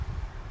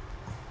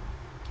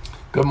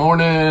Good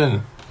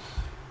morning.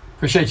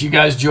 Appreciate you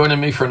guys joining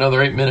me for another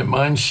 8-minute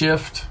mind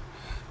shift.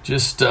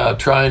 Just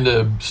trying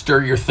to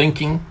stir your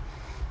thinking.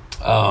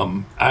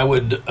 I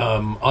would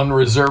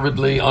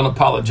unreservedly,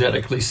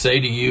 unapologetically say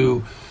to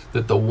you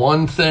that the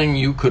one thing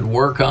you could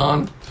work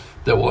on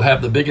that will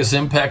have the biggest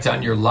impact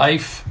on your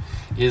life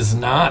is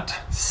not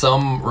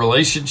some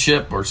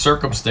relationship or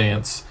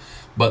circumstance,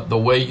 but the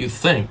way you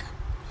think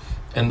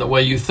and the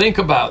way you think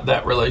about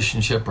that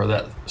relationship or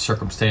that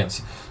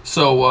circumstance.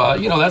 So,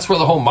 that's where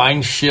the whole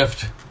mind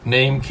shift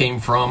name came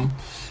from.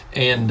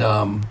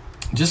 And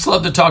just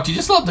love to talk to you,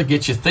 just love to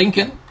get you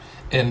thinking,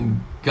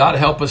 and God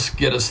help us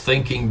get us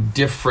thinking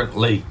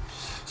differently.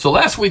 So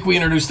last week we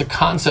introduced the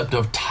concept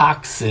of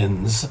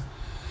toxins,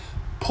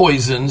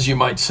 poisons, you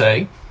might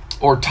say,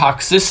 or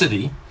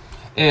toxicity.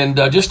 And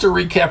just to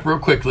recap real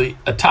quickly,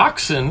 a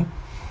toxin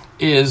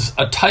is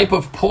a type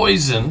of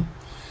poison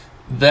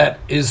that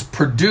is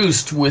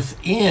produced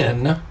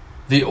within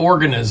the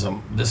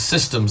organism, the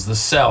systems, the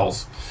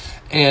cells.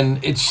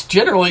 And it's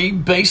generally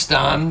based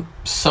on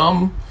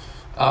some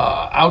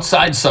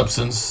outside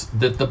substance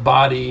that the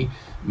body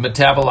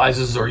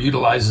metabolizes or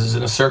utilizes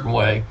in a certain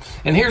way.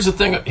 And here's the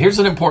thing, here's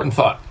an important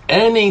thought.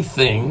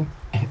 Anything,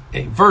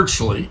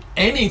 virtually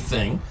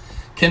anything,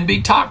 can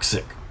be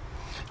toxic.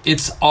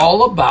 It's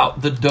all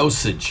about the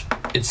dosage.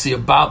 It's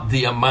about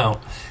the amount.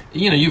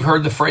 You've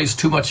heard the phrase,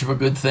 too much of a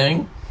good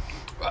thing.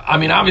 I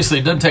mean, obviously,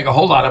 it doesn't take a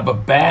whole lot of a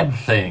bad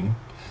thing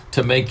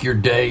to make your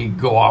day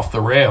go off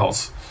the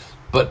rails.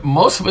 But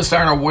most of us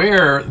aren't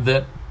aware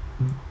that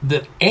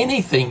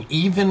anything,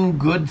 even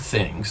good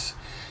things,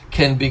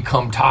 can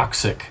become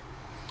toxic.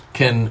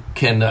 And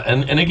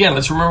again,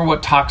 let's remember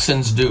what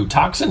toxins do.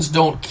 Toxins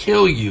don't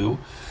kill you.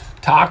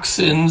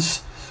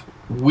 Toxins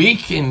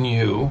weaken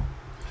you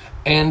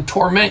and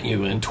torment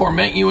you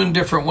in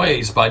different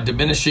ways, by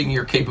diminishing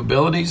your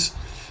capabilities,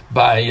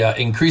 by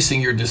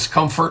increasing your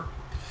discomfort,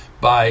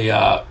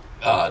 by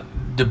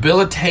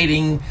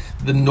debilitating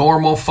the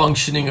normal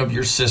functioning of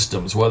your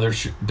systems, whether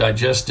it's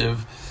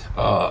digestive,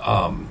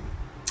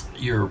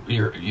 your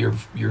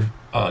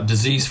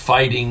disease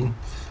fighting,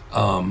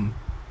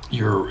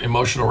 your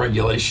emotional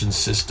regulation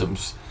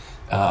systems.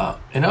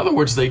 In other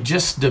words, they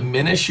just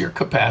diminish your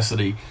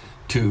capacity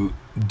to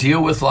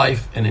deal with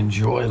life and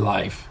enjoy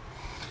life.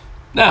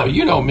 Now,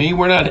 you know me,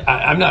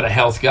 I'm not a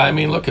health guy. I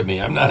mean, look at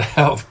me, I'm not a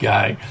health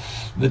guy.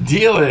 The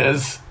deal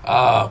is,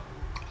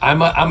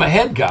 I'm a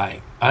head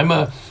guy. I'm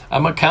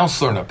a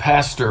counselor and a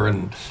pastor,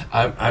 and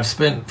I've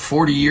spent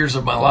 40 years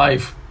of my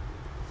life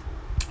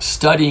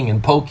studying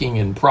and poking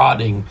and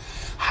prodding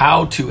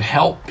how to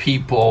help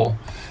people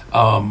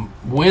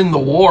win the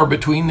war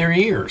between their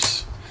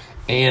ears.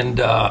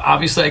 And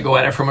obviously I go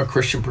at it from a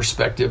Christian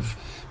perspective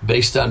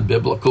based on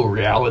biblical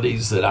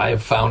realities that I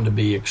have found to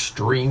be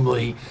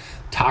extremely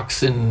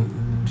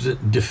toxin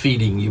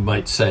defeating, you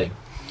might say.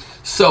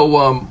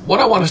 So what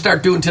I want to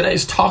start doing today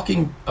is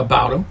talking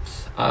about them.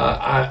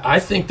 I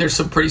think there's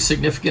some pretty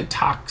significant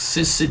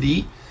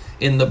toxicity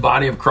in the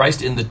body of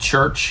Christ, in the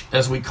church,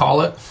 as we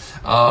call it.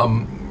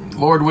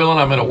 Lord willing,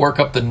 I'm going to work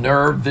up the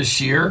nerve this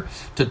year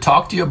to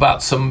talk to you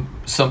about some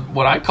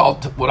what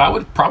I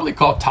would probably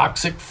call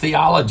toxic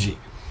theology.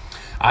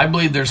 I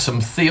believe there's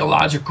some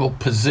theological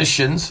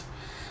positions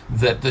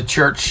that the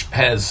church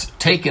has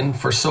taken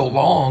for so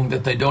long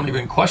that they don't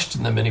even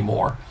question them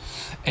anymore.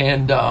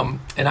 And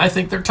I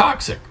think they're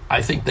toxic.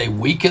 I think they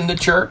weaken the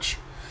church,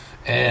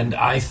 and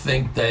I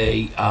think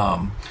they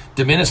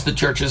diminish the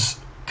church's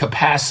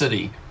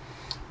capacity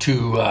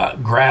to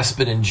grasp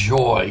and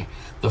enjoy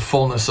the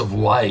fullness of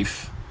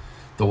life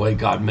the way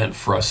God meant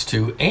for us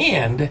to,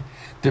 and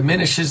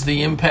diminishes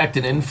the impact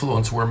and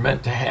influence we're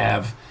meant to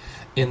have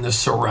in the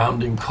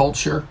surrounding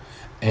culture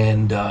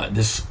and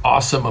this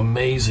awesome,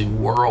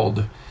 amazing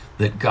world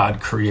that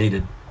God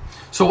created.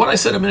 So what I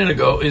said a minute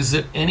ago is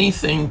that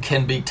anything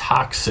can be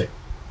toxic.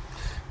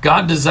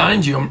 God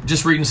designed you, I'm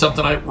just reading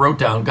something I wrote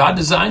down, God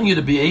designed you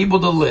to be able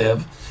to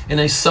live in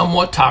a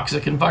somewhat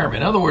toxic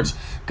environment. In other words,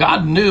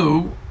 God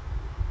knew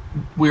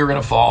we were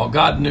going to fall.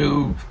 God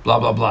knew blah,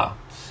 blah, blah.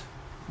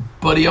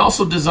 But he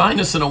also designed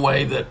us in a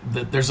way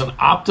that there's an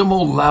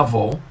optimal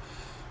level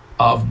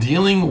of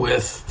dealing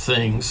with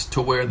things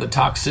to where the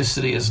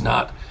toxicity is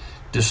not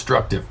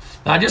destructive.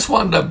 Now, I just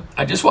wanted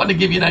to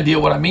give you an idea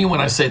what I mean when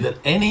I say that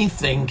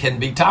anything can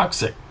be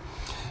toxic.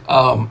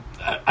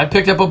 I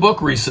picked up a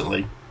book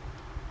recently.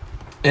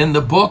 In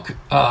the book,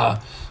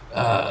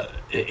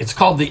 it's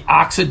called The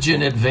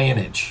Oxygen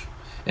Advantage.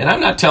 And I'm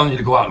not telling you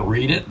to go out and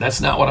read it.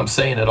 That's not what I'm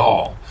saying at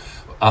all.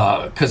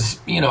 Because,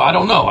 I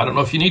don't know. I don't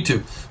know if you need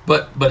to.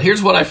 But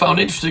here's what I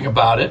found interesting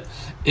about it.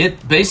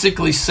 It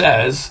basically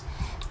says,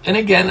 and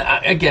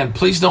again,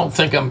 please don't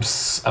think I'm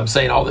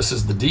saying all this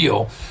is the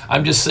deal.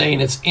 I'm just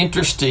saying it's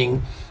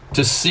interesting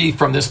to see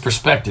from this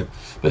perspective.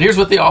 But here's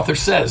what the author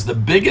says. The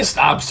biggest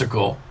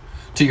obstacle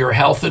to your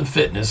health and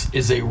fitness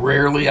is a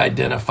rarely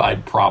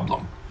identified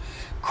problem: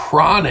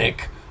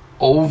 chronic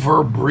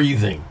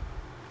over-breathing.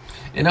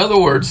 In other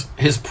words,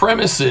 his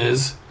premise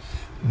is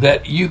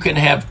that you can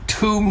have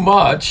too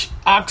much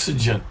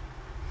oxygen.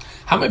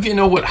 How many of you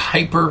know what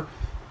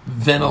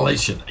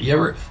ventilation. You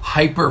ever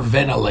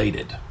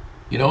hyperventilated?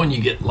 You know, when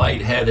you get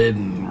lightheaded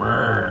and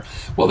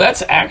well,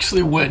 that's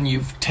actually when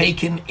you've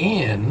taken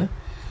in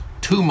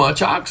too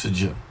much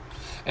oxygen.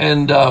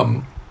 And,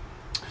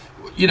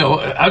 you know,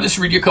 I'll just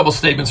read you a couple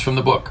statements from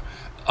the book.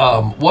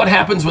 What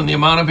happens when the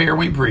amount of air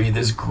we breathe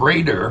is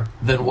greater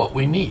than what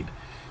we need?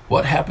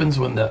 What happens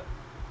when the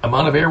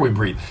amount of air we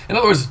breathe? In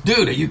other words,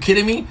 dude, are you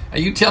kidding me? Are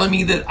you telling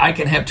me that I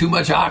can have too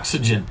much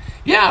oxygen?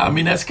 Yeah, I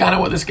mean, that's kind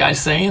of what this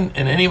guy's saying.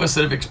 And any of us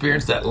that have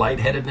experienced that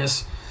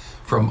lightheadedness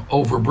from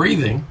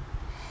overbreathing,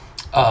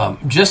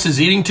 just as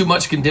eating too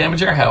much can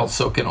damage our health,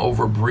 so can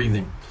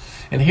overbreathing.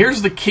 And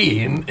here's the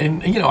key.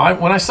 And you know,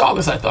 when I saw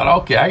this, I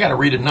thought, okay, I got to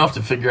read enough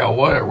to figure out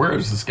where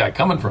is this guy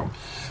coming from.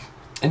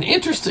 And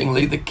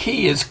interestingly, the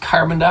key is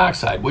carbon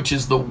dioxide, which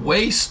is the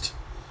waste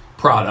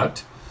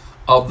product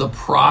of the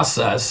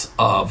process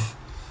of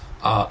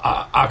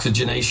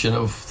oxygenation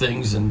of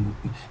things and,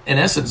 in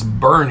essence,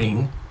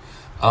 burning.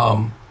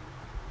 And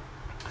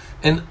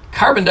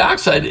carbon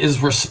dioxide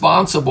is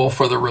responsible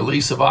for the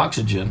release of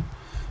oxygen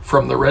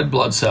from the red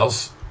blood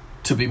cells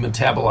to be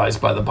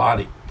metabolized by the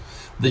body.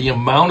 The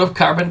amount of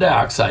carbon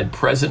dioxide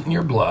present in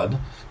your blood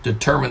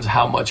determines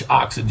how much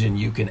oxygen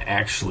you can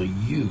actually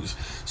use.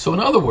 So in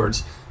other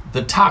words,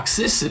 the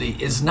toxicity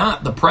is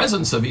not the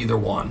presence of either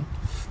one.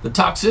 The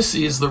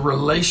toxicity is the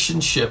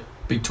relationship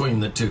between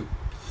the two.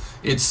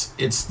 It's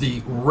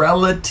the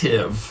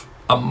relative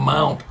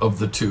amount of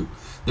the two.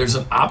 There's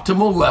an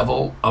optimal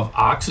level of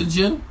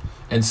oxygen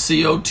and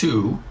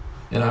CO2,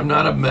 and I'm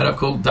not a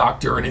medical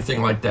doctor or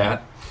anything like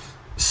that.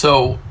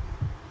 So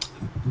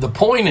the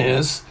point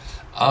is,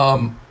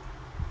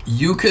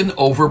 you can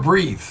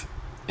overbreathe,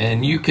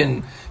 and you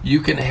can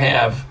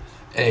have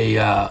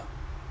a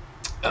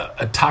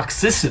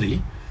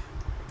toxicity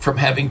from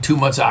having too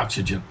much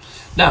oxygen.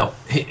 Now,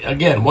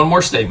 again, one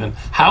more statement.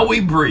 How we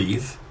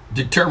breathe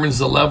determines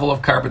the level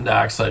of carbon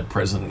dioxide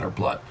present in our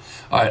blood.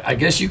 All right, I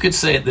guess you could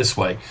say it this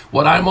way.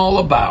 What I'm all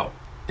about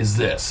is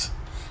this.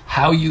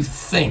 How you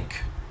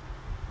think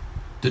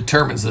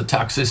determines the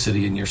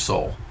toxicity in your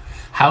soul.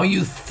 How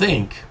you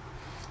think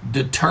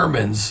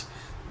determines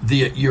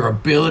your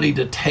ability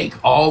to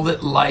take all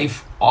that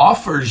life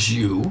offers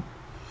you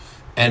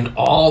and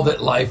all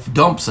that life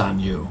dumps on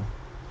you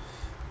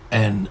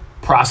and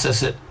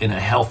process it in a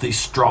healthy,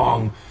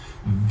 strong,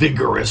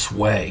 vigorous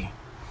way.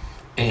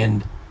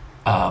 And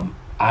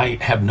I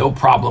have no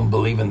problem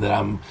believing that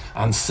I'm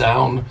on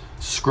sound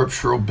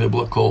scriptural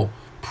biblical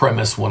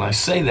premise when I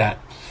say that.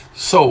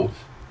 So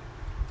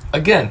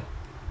again,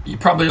 you're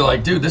probably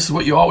like, dude, this is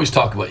what you always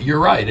talk about. You're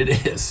right,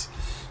 it is.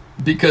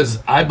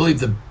 Because I believe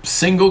the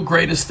single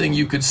greatest thing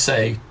you could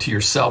say to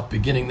yourself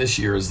beginning this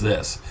year is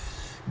this: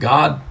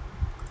 God,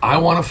 I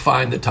want to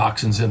find the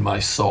toxins in my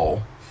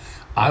soul.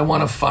 I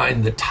want to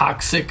find the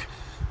toxic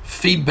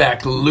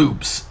feedback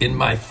loops in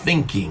my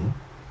thinking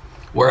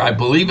where I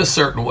believe a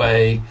certain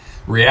way,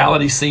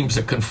 reality seems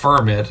to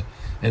confirm it,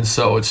 and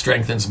so it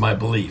strengthens my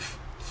belief.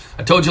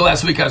 I told you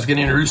last week I was going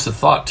to introduce a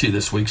thought to you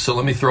this week, so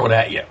let me throw it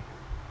at you.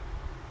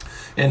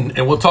 And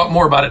we'll talk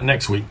more about it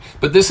next week.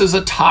 But this is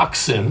a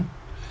toxin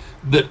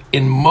that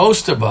in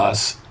most of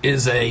us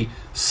is a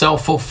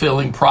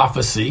self-fulfilling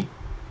prophecy.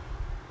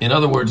 In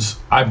other words,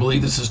 I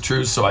believe this is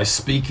true, so I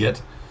speak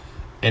it,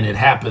 and it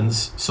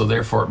happens, so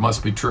therefore it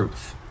must be true.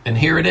 And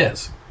here it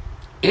is.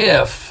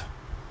 If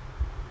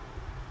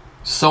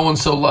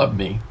so-and-so loved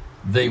me,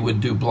 they would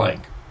do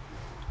blank.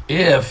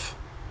 If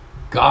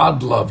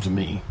God loved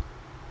me,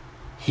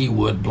 he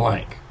would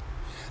blank.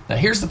 Now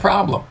here's the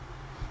problem.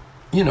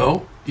 You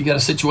know, you got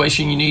a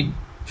situation you need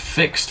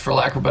fixed, for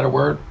lack of a better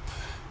word,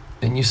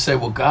 and you say,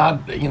 well,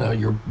 God,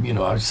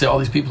 I say all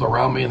these people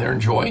around me and they're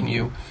enjoying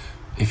you.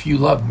 If you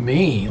love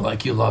me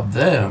like you love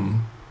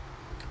them,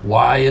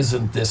 why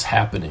isn't this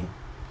happening?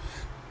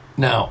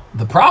 Now,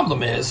 the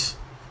problem is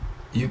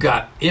you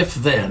got if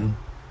then.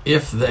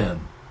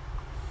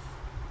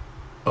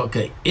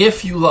 Okay,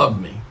 if you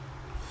love me,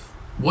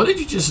 what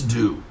did you just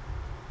do?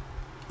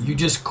 You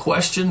just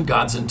questioned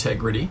God's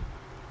integrity.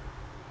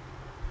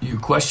 You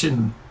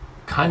questioned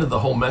kind of the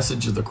whole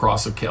message of the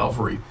cross of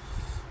Calvary.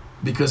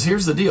 Because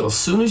here's the deal. As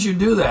soon as you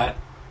do that,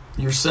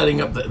 you're setting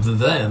up the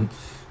then.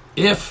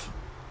 If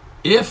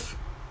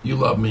you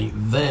love me,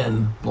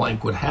 then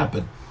blank would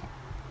happen.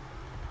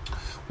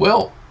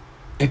 Well,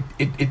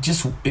 it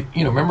just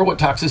remember what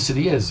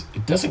toxicity is.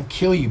 It doesn't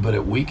kill you, but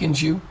it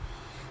weakens you,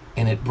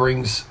 and it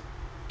brings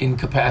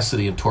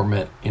incapacity and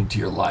torment into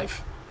your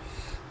life.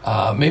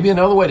 Maybe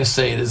another way to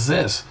say it is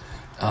this.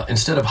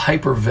 Instead of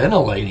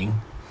hyperventilating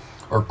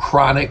or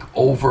chronic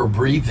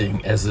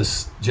overbreathing, as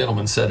this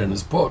gentleman said in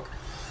his book,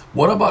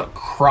 what about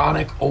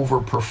chronic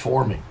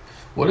overperforming?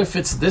 What if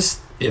it's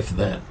this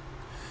if-then?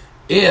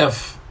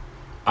 If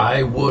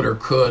I would or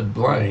could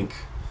blank,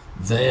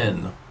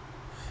 then.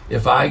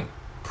 If I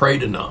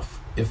prayed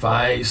enough, if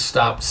I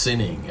stopped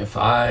sinning, if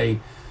I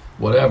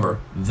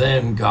whatever,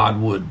 then God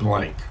would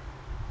blank.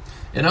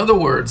 In other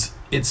words,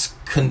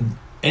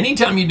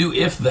 anytime you do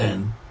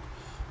if-then,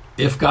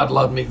 if God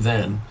loved me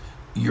then,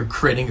 you're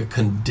creating a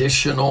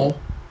conditional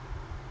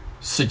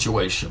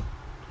situation.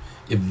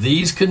 If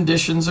these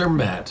conditions are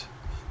met,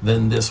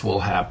 then this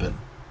will happen.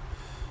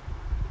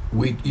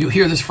 You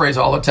hear this phrase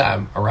all the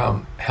time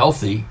around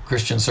healthy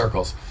Christian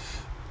circles.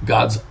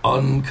 God's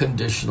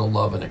unconditional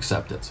love and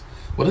acceptance.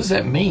 What does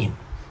that mean?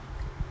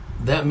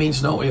 That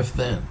means no if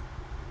then.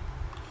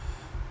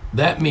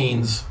 That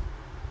means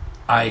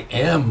I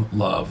am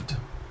loved.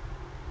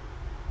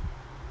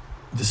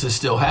 This is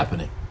still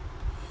happening.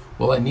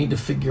 Well, I need to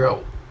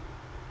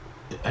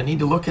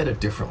look at it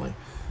differently.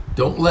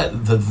 Don't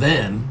let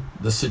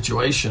the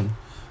situation,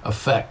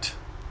 affect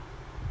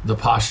the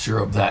posture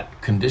of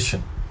that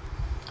condition.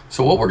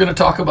 So what we're going to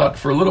talk about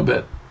for a little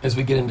bit as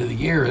we get into the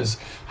year is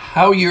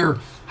how you're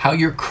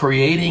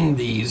creating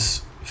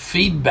these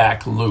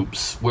feedback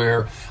loops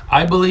where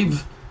I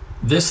believe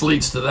this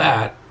leads to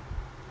that,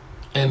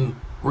 and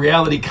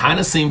reality kind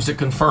of seems to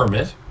confirm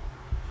it.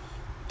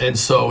 And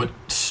so it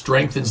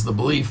strengthens the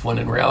belief when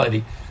in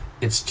reality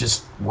it's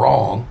just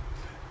wrong,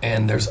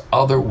 and there's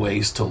other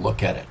ways to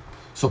look at it.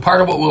 So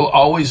part of what we'll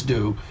always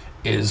do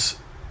is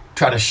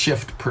try to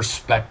shift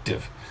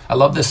perspective. I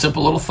love this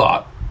simple little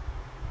thought.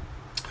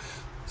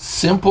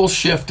 Simple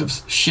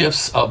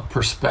shifts of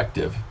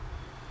perspective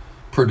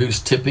produce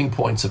tipping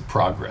points of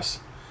progress.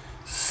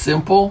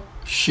 Simple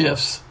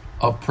shifts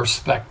of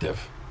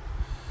perspective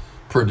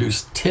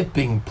produce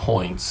tipping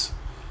points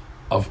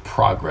of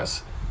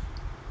progress.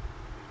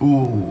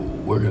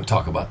 Ooh, we're going to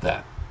talk about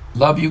that.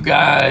 Love you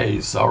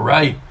guys. All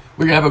right.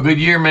 We're going to have a good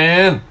year,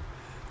 man.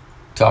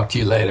 Talk to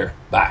you later.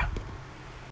 Bye.